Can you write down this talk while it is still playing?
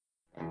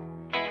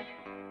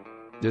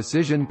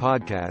Decision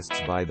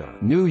podcasts by the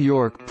New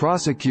York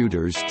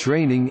Prosecutors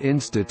Training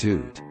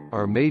Institute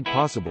are made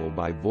possible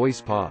by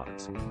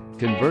VoicePods.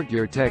 Convert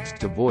your text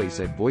to voice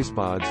at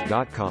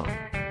voicepods.com.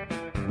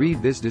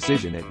 Read this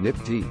decision at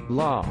NYPTI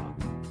Law.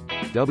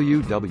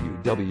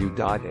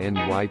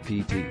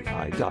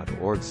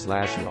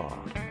 www.nypti.org/law.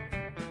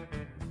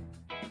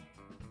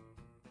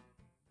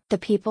 The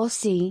People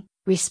C.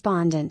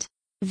 Respondent.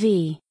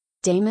 V.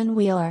 Damon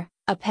Wheeler,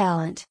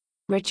 Appellant.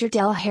 Richard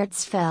L.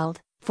 Hertzfeld,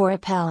 for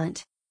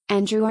Appellant.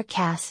 Andrew R.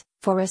 Cass,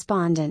 for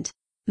Respondent.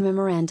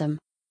 Memorandum.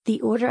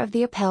 The order of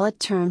the appellate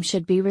term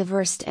should be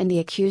reversed and the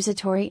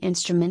accusatory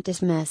instrument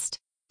dismissed.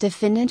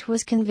 Defendant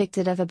was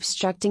convicted of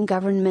obstructing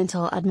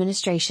governmental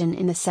administration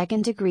in the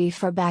second degree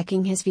for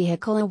backing his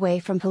vehicle away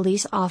from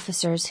police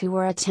officers who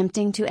were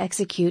attempting to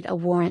execute a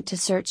warrant to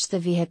search the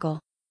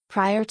vehicle.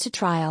 Prior to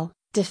trial,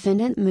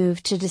 defendant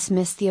moved to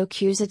dismiss the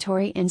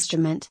accusatory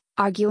instrument,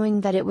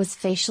 arguing that it was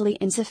facially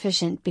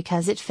insufficient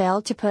because it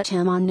failed to put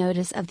him on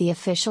notice of the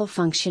official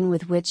function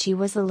with which he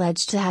was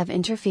alleged to have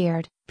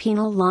interfered,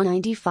 Penal Law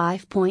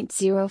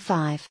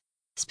 95.05.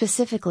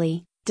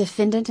 Specifically,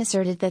 defendant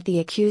asserted that the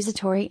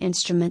accusatory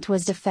instrument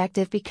was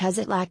defective because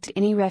it lacked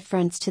any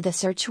reference to the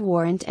search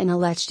warrant and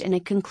alleged in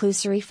a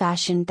conclusory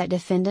fashion that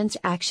defendant's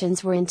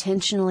actions were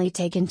intentionally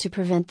taken to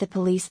prevent the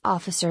police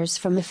officers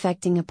from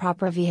effecting a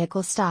proper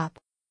vehicle stop.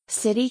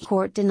 City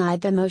Court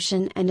denied the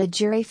motion and a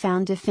jury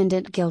found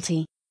defendant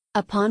guilty.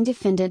 Upon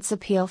defendant's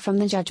appeal from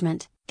the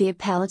judgment, the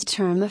appellate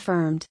term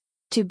affirmed.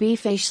 To be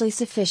facially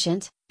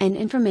sufficient, an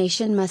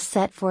information must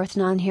set forth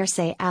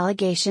non-hearsay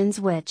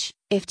allegations which,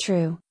 if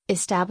true,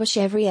 establish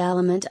every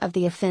element of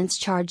the offense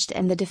charged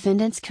and the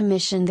defendant's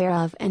commission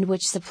thereof and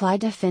which supply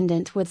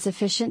defendant with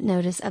sufficient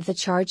notice of the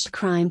charged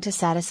crime to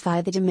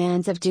satisfy the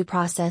demands of due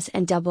process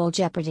and double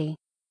jeopardy.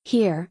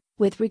 Here,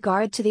 with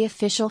regard to the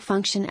official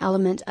function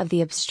element of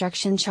the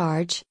obstruction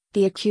charge,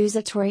 the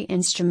accusatory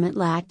instrument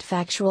lacked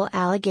factual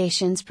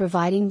allegations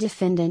providing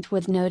defendant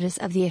with notice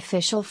of the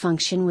official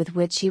function with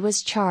which he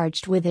was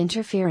charged with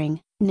interfering,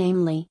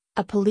 namely,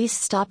 a police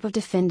stop of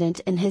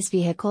defendant in his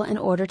vehicle in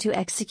order to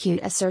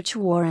execute a search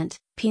warrant,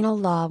 Penal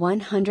Law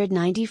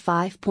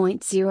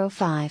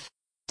 195.05.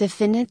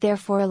 Defendant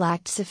therefore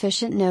lacked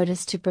sufficient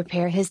notice to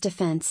prepare his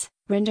defense,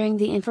 rendering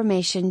the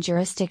information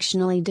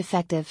jurisdictionally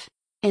defective.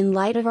 In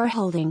light of our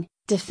holding,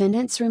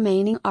 defendant's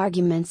remaining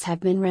arguments have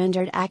been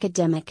rendered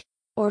academic.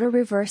 Order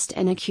reversed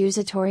and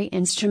accusatory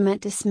instrument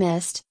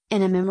dismissed,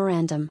 in a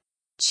memorandum.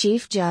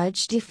 Chief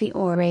Judge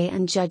DeFiore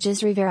and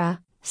Judges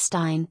Rivera,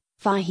 Stein,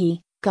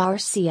 Fahy,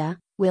 Garcia,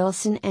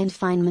 Wilson and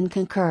Feynman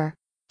concur.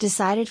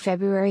 Decided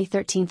February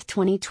 13,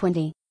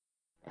 2020.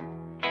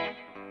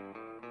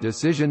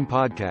 Decision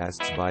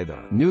podcasts by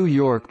the New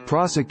York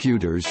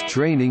Prosecutors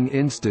Training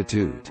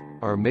Institute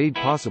are made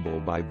possible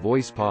by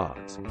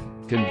VoicePods.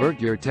 Convert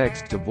your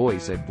text to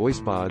voice at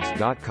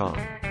voicepods.com.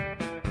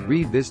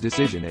 Read this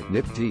decision at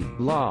NYPTI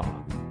Law.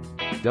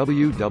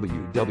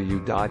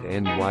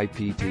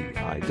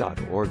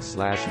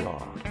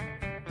 www.nypti.org/law.